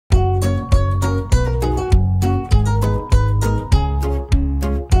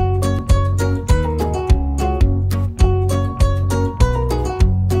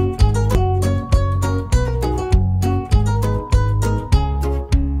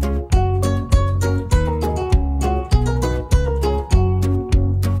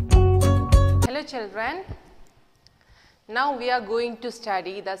children. Now we are going to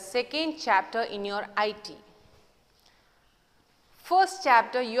study the second chapter in your IT. First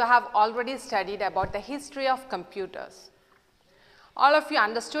chapter you have already studied about the history of computers. All of you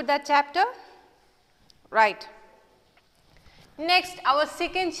understood that chapter? Right. Next, our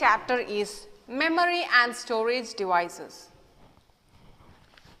second chapter is memory and storage devices.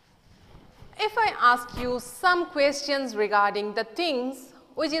 If I ask you some questions regarding the things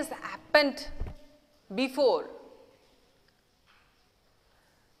which has happened before,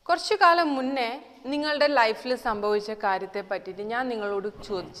 കുറച്ചു കാലം മുന്നേ നിങ്ങളുടെ ലൈഫിൽ സംഭവിച്ച കാര്യത്തെ പറ്റിയിട്ട് ഞാൻ നിങ്ങളോട്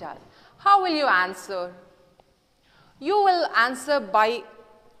ചോദിച്ചാൽ, how will you answer? You will answer by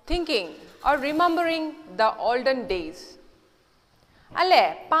thinking or remembering the olden days. അല്ലേ?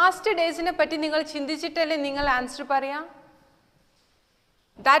 പാസ്റ്റ് ഡേയ്സിനെ പറ്റി നിങ്ങൾ ചിന്തിച്ചിട്ടല്ലേ നിങ്ങൾ ആൻസർ പറയാം?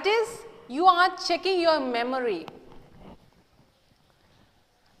 That is, you are checking your memory.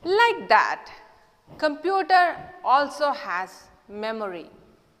 Like that, computer also has memory.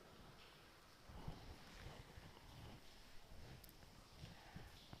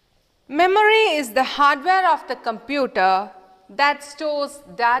 Memory is the hardware of the computer that stores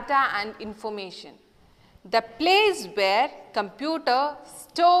data and information. The place where computer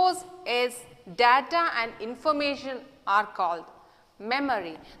stores its data and information are called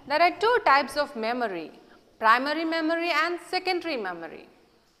memory. There are two types of memory, primary memory and secondary memory.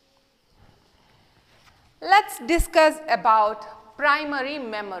 Let's discuss about primary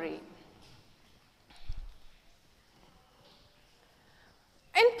memory.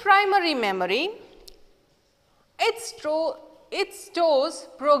 In primary memory, it stores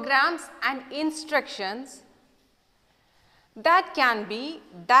programs and instructions that can be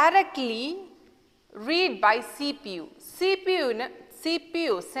directly read by CPU.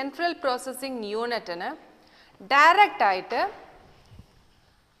 CPU, Central Processing Unit, direct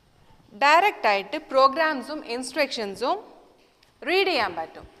ആയിട്ട് പ്രോഗ്രാംസും ഇൻസ്ട്രക്ഷൻസും read ചെയ്യാൻ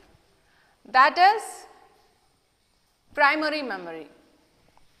പറ്റും. That is primary memory.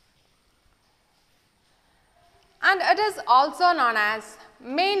 And it is also known as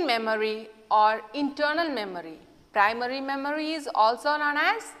main memory or internal memory. Primary memory is also known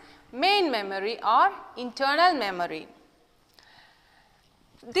as main memory or internal memory.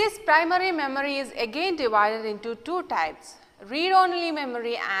 This primary memory is again divided into two types, read-only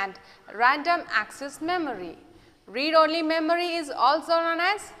memory and random access memory. Read-only memory is also known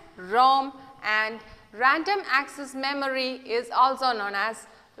as ROM and random access memory is also known as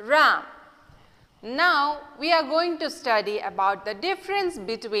RAM. Now we are going to study about the difference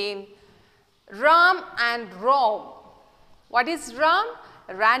between RAM and ROM. What is RAM?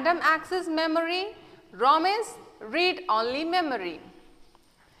 Random access memory. ROM is read-only memory.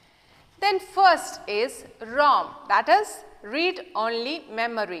 Then first is ROM, that is read-only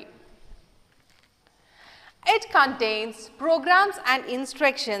memory. It contains programs and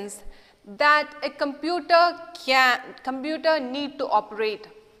instructions that a computer need to operate.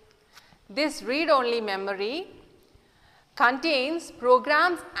 This read-only memory contains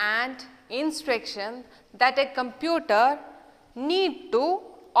programs and instructions that a computer need to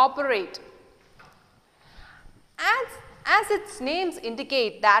operate. As its names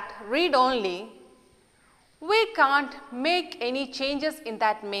indicate that read-only, we can't make any changes in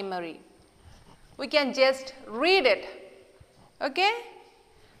that memory. We can just read it, okay?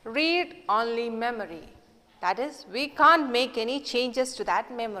 Read-only memory. That is, we can't make any changes to that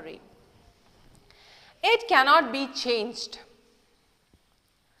memory. It cannot be changed.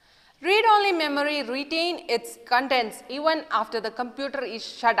 Read-only memory retains its contents even after the computer is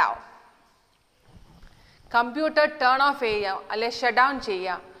shut down. Computer turn off cheya alle shut down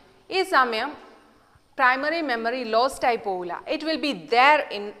cheya. Ee samayam primary memory lost ayi povula. It will be there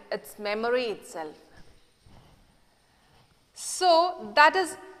in its memory itself. So that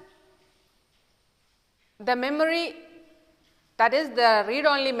is the memory, that is the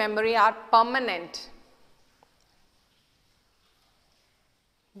read-only memory are permanent.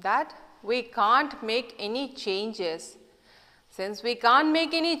 That we can't make any changes. Since we can't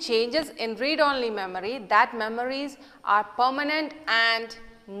make any changes in read-only memory, that memories are permanent and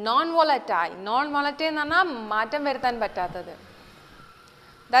non-volatile. Non-volatile na maatam varthan pattathathu.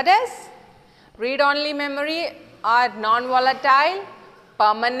 That is, read-only memory are non-volatile,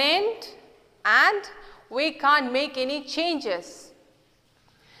 permanent, and we can't make any changes.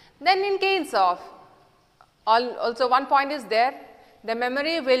 Then in case of, also one point is there, the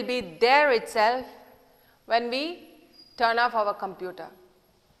memory will be there itself when we turn off our computer.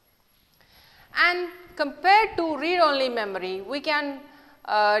 And compared to read-only memory, we can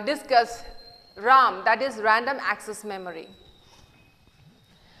discuss RAM, that is random access memory.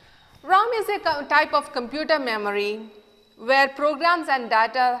 RAM is a type of computer memory where programs and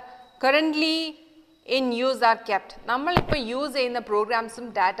data currently in use are kept. നമ്മൾ ഇപ്പോൾ use ചെയ്യുന്ന പ്രോഗ്രാംസും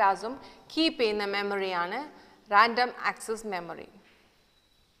ഡാറ്റാസും keep ചെയ്യുന്ന മെമ്മറിയാണ് random access memory.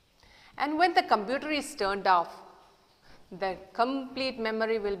 And when the computer is turned off, the complete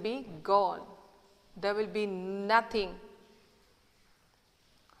memory will be gone. There will be nothing.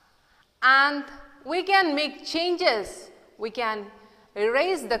 And we can make changes. We can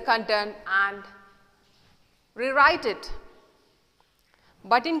erase the content and rewrite it.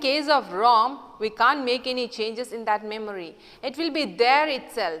 But in case of ROM, we can't make any changes in that memory. It will be there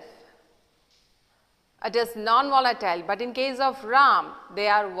itself. It is non-volatile, but in case of RAM, they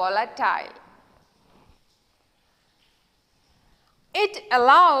are volatile. It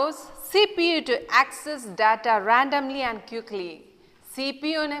allows CPU to access data randomly and quickly.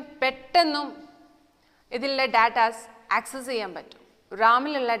 CPU-നെ പെട്ടെന്നും ഇതിലുള്ള datas access ചെയ്യാൻ പറ്റും.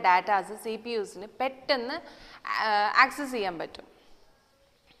 റാമിലുള്ള datas CPUസിന് പെട്ടെന്ന് access ചെയ്യാൻ പറ്റും.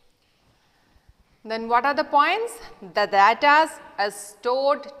 Then what are the points? The data is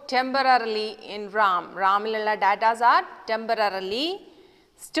stored temporarily in RAM. RAMiലുള്ള data are temporarily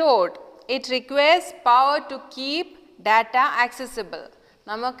stored. It requires power to keep data accessible.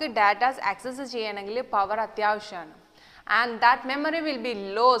 നമുക്ക് data access ചെയ്യണമെങ്കിൽ power അത്യാവശ്യമാണ്. And that memory will be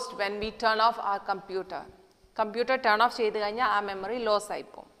lost when we turn off our computer. Computer turn off ചെയ്ത് കഴിഞ്ഞാൽ ആ memory loss ആയി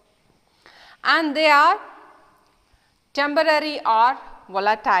പോകും. And they are temporary or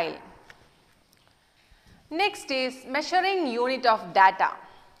volatile. Next is measuring unit of data.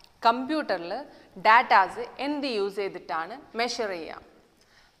 Computeril datas എന്ത് use ചെയ്തിട്ടാണ് measure ചെയ്യുക.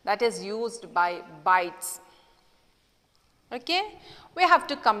 That is used by bytes. Okay? We have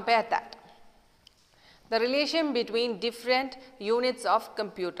to compare that. The relation between different units of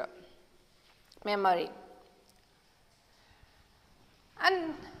computer memory. And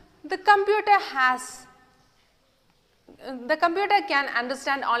the computer can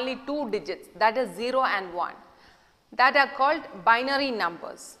understand only 2 digits, that is 0 and 1, that are called binary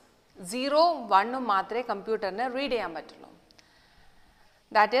numbers. 0, 1 മാത്രമേ കമ്പ്യൂട്ടറിന് read ചെയ്യാൻ പറ്റുള്ളൂ.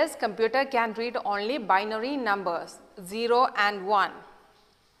 That is, computer can read only binary numbers, 0 and 1.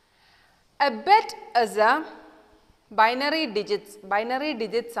 A bit is a binary digits. Binary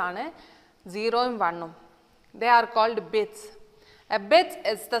digits are 0 and 1. They are called bits. A bit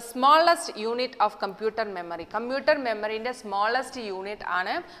is the smallest unit of computer memory. Computer memory in the smallest unit is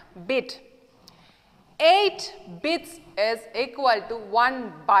a bit. 8 bits is equal to 1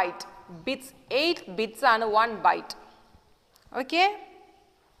 byte. 8 bits are 1 byte. Okay?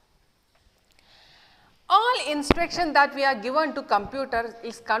 All instruction that we are given to computer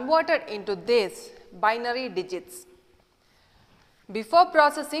is converted into this binary digits. Before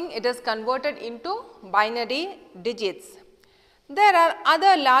processing, it is converted into binary digits. There are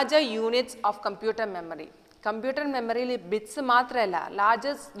other larger units of computer memory. Computer memory bits മാത്രമല്ല,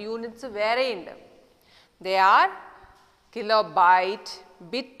 largest units വേറെയുണ്ട്. They are kilobyte,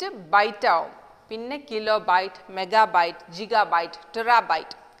 bit byte ആവും, പിന്നെ kilobyte, megabyte, gigabyte,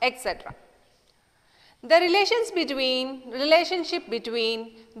 terabyte, etc. The relationship between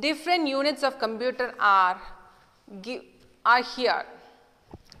different units of computer are here.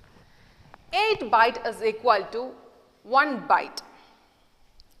 8 byte is equal to 1 byte.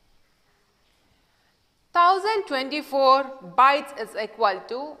 1024 bytes is equal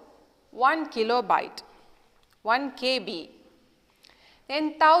to 1 kilobyte, 1 KB. Then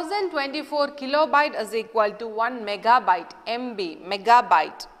 1024 kilobyte is equal to 1 megabyte, MB,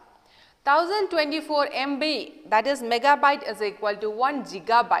 megabyte. 1024 MB, that is megabyte, is equal to 1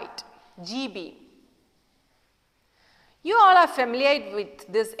 gigabyte, GB. You all are familiar with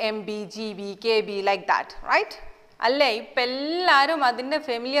this MB, GB, KB, like that, right? അല്ലേ ഇപ്പം എല്ലാവരും അതിൻ്റെ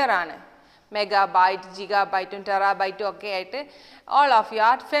familiar ആണ്. Megabyte, ജിഗാബൈറ്റും ടെറാബൈറ്റും ഒക്കെ ആയിട്ട് all of you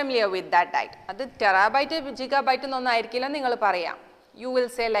are familiar with that, right? അത് terabyte gigabyte എന്നൊന്നും ആയിരിക്കില്ല നിങ്ങൾ പറയാം. You will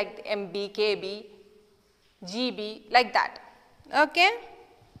say like MB, KB, GB, like that. Okay?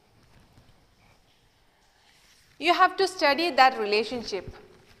 You have to study that relationship.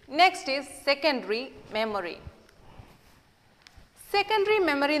 Next is secondary memory. Secondary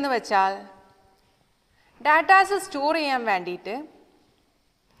memory എന്ന് വെച്ചാൽ datas store ചെയ്യാൻ വേണ്ടിയിട്ട്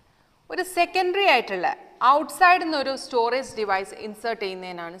ഒരു സെക്കൻഡറി ആയിട്ടുള്ള ഔട്ട്സൈഡിൽ നിന്നൊരു സ്റ്റോറേജ് ഡിവൈസ് ഇൻസേർട്ട്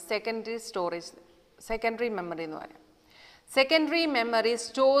ചെയ്യുന്നതിനാണ് സെക്കൻഡറി മെമ്മറി എന്ന് പറയുന്നത്. Secondary memory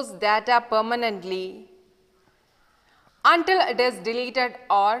stores data permanently until it is deleted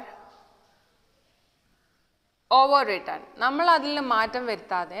or overwritten. നമ്മൾ അതിൽ മാറ്റം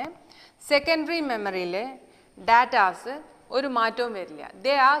വരുത്താതെ സെക്കൻഡറി മെമ്മറിയിലെ ഡാറ്റാസ് ഒരു മാറ്റവും വരില്ല.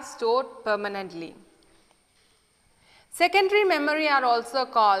 They are stored permanently. Secondary memory are also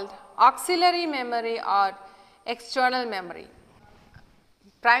called auxiliary memory or external memory.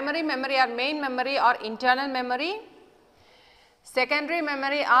 Primary memory or main memory or internal memory. Secondary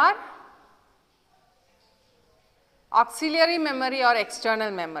memory or auxiliary memory or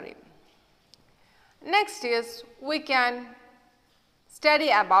external memory. Next is we can study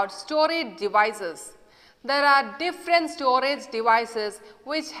about storage devices. There are different storage devices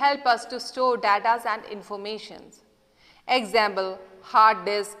which help us to store data and informations. Example, hard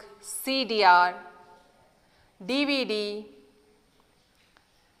disk, CDR, DVD,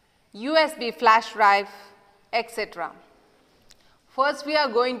 USB flash drive, etc. First we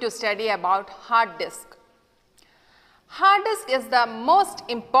are going to study about hard disk. Hard disk is the most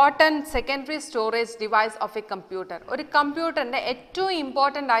important secondary storage device of a computer. ഒരു കമ്പ്യൂട്ടറിൻ്റെ ഏറ്റവും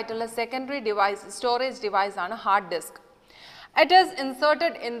important ആയിട്ടുള്ള secondary device, storage device ആണ് hard disk. It is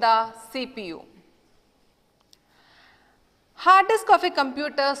inserted in the CPU. Hard disk of a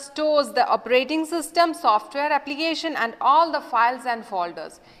computer stores the operating system, software application and all the files and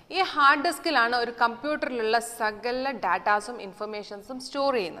folders. ഈ hard diskലാണ് ഒരു കമ്പ്യൂട്ടറിലുള്ള സകല ഡാറ്റാസും ഇൻഫർമേഷൻസും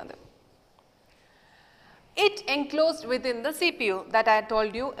store ചെയ്യുന്നത്. It enclosed within the CPU that I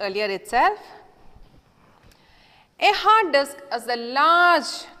told you earlier itself. A hard disk has a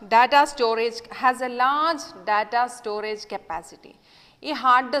large data storage capacity. ഈ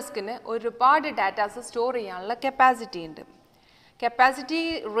hard diskന് ഒരുപാട് datas store ചെയ്യാനുള്ള capacity ഉണ്ട്. Capacity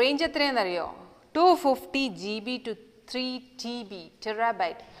range എത്രയെന്നറിയോ? 250 GB to 3 TB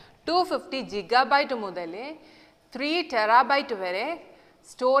terabyte. 250 GB മുതൽ 3 terabyte വരെ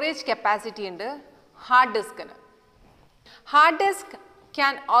storage capacity ഉണ്ട് hard disk. Hard disk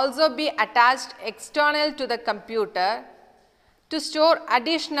can also be attached external to the computer to store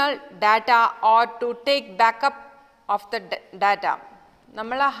additional data or to take backup of the data.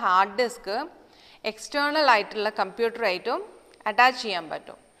 Namala hard disk external aayittulla computer aayittum attach cheyan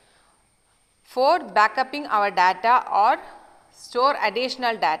pattum for backupping our data or store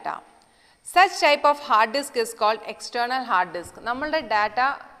additional data. Such type of hard disk is called external hard disk. Nammalde data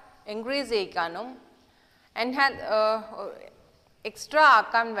increase cheyanum extra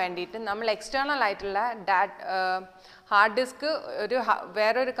ആക്കാൻ വേണ്ടിയിട്ട് നമ്മൾ external ആയിട്ടുള്ള hard disk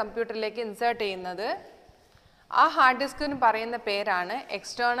വേറൊരു കമ്പ്യൂട്ടറിലേക്ക് insert ചെയ്യുന്നത് ആ hard ഡിസ്കിന് പറയുന്ന പേരാണ്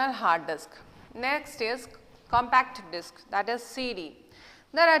external hard disk. Next is compact disk, that is CD.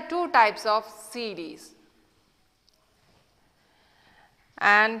 There are two types of CDs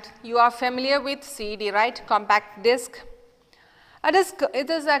and you are familiar with CD, right? Compact disk. It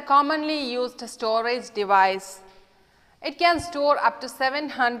is a commonly used storage device. It can store up to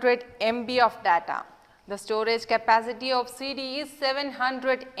 700 MB of data. The storage capacity of CD is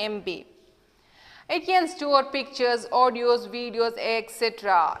 700 MB. It can store pictures, audios, videos,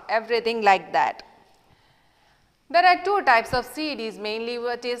 etc. Everything like that. There are two types of CDs mainly,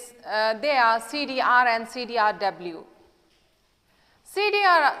 they are CDR and CDRW.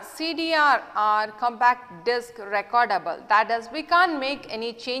 CDR are compact disk recordable. That is, we can't make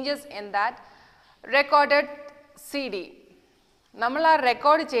any changes in that recorded CD. നമ്മൾ ആ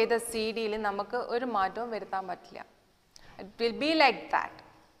record ചെയ്ത CDയിൽ നമുക്ക് ഒരു മാറ്റവും വരുത്താൻ പറ്റില്ല. It will be like that.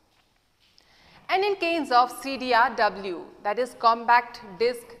 And in case of CDRW, that is compact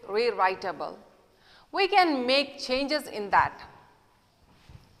disk rewritable, we can make changes in that.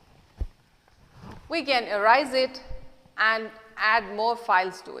 We can erase it and add more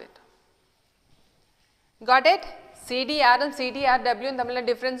files to it. Got it? CDR and CDRW തമ്മിലുള്ള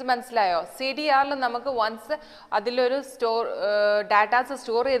difference മനസ്സിലായോ? CDRൽ നമുക്ക് once അതിലൊരു datas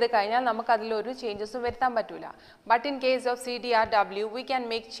store ചെയ്ത് കഴിഞ്ഞാൽ നമുക്ക് അതിലൊരു ചേഞ്ചസും വരുത്താൻ പറ്റില്ല. But in case of CDRW we can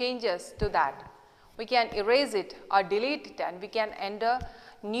make changes to that. We can erase it or delete it and we can enter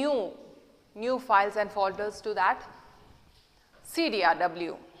new files and folders to that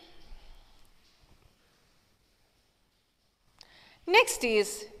CDRW. Next is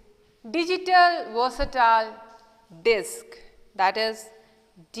digital versatile disk, that is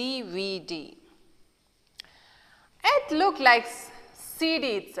DVD. It looks like CD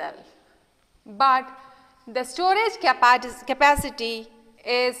itself, but the storage capacity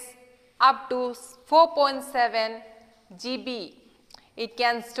is up to 4.7 GB. It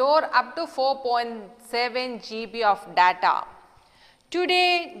can store up to 4.7 GB of data.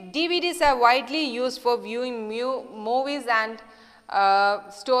 Today, DVDs are widely used for viewing movies and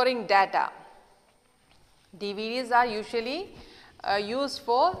storing data. DVDs are usually used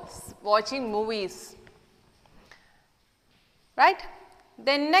for watching movies, right?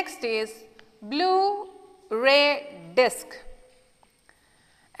 Then next is Blu-ray disc.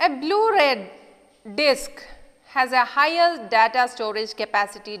 A Blu-ray disc has a higher data storage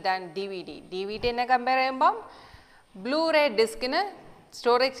capacity than DVD. DVD ne compare cheyyumbam Blu-ray disc ne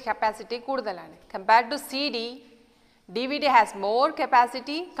storage capacity കൂടുതലാണ്. Compared to CD, DVD has more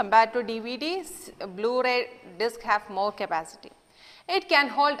capacity. Compared to DVD, Blu-ray disc have more capacity. It can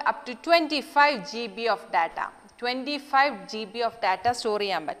hold up to 25 GB of data. 25 GB of data store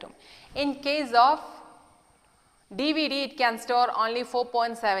ചെയ്യാൻ പറ്റും. In case of DVD, it can store only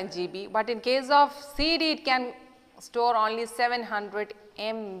 4.7 GB, but in case of CD, it can store only 700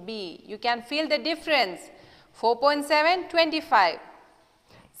 MB. You can feel the difference. 4.7, 25.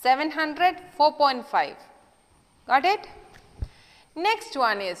 700, 4.5. Got it? Next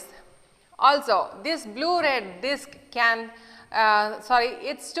one is also this Blu-ray disc can,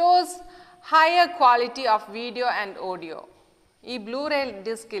 it stores higher quality of video and audio. This Blu-ray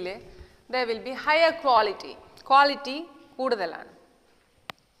disc there will be higher quality. Quality കൂടുതലാണ്.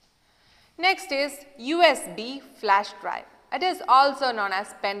 Next is USB flash drive. It is also known as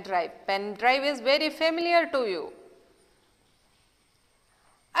pen drive. Pen drive is very familiar to you.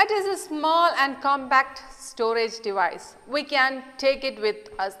 It is a small and compact storage device. We can take it with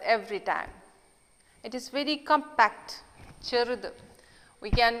us every time. It is very compact. ചെറുത്.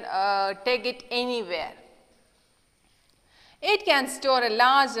 We can take it anywhere. It can store a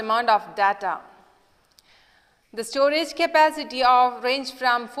large amount of data. The storage capacity range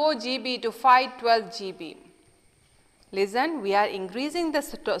from 4 GB to 512 GB. Listen, we are increasing the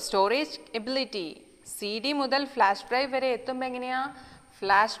storage ability. CD mudal flash drive vare ettumbo enganeya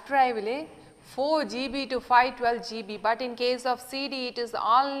flash drive ile 4 GB to 512 GB, but in case of CD it is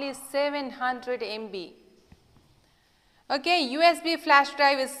only 700 MB. Okay, USB flash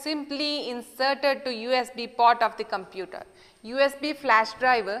drive is simply inserted to USB port of the computer. USB flash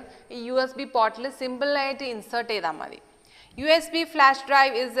drive USB port le simple aayittu insert cheyda madi. USB flash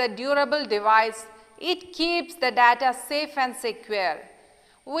drive is a durable device. It keeps the data safe and secure.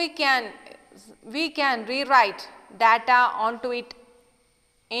 We can rewrite data onto it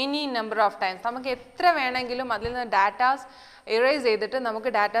any number of times. നമുക്ക് എത്ര വേണമെങ്കിലും അതിൽ നിന്ന് datas erase ചെയ്തിട്ട് നമുക്ക്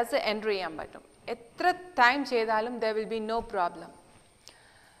datas enter ചെയ്യാൻ പറ്റും. എത്ര ടൈം ചെയ്താലും there will be no problem.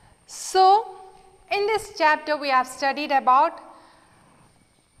 So, in this chapter we have studied about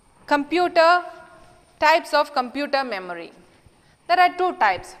types of computer memory. There are two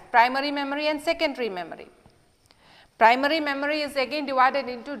types, primary memory and secondary memory. Primary memory is again divided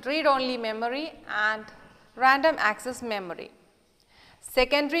into read-only memory and random access memory.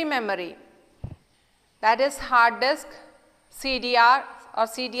 Secondary memory, that is hard disk, CDR or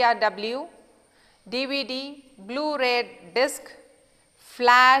CDRW, DVD, Blu-ray disc,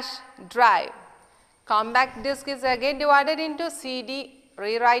 flash drive. Compact disc is again divided into CD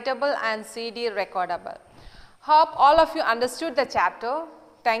rewritable and CD recordable. Hope all of you understood the chapter.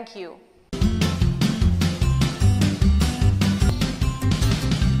 Thank you.